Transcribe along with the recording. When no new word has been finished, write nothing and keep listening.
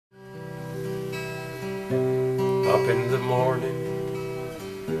in the morning,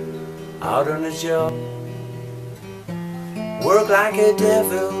 out on a job, work like a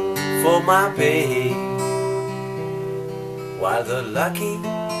devil for my pay, while the lucky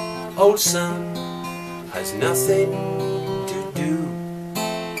old son has nothing to do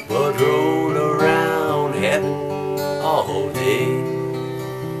but roll around heaven all day.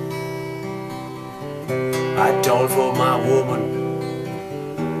 I toil for my woman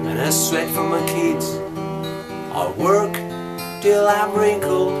and I sweat for my kids. I'll work till I'm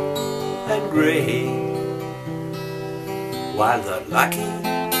wrinkled and grey, while the lucky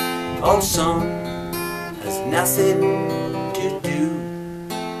old son has nothing to do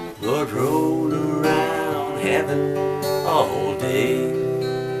but roll around heaven all day.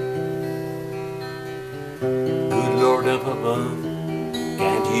 Good Lord up above,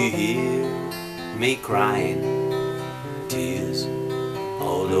 can't you hear me crying? Tears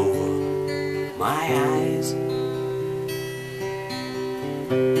all over my eyes.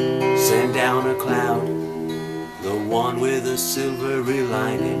 Send down a cloud, the one with a silvery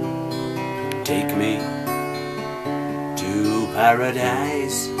lining. Take me to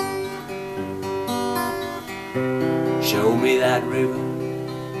paradise. Show me that river,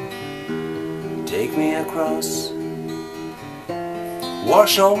 take me across.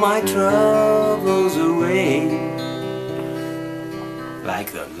 Wash all my troubles away,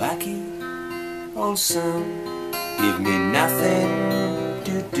 like the lucky old son. Give me nothing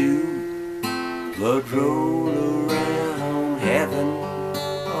to do but roll around heaven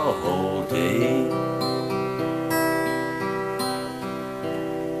a whole day.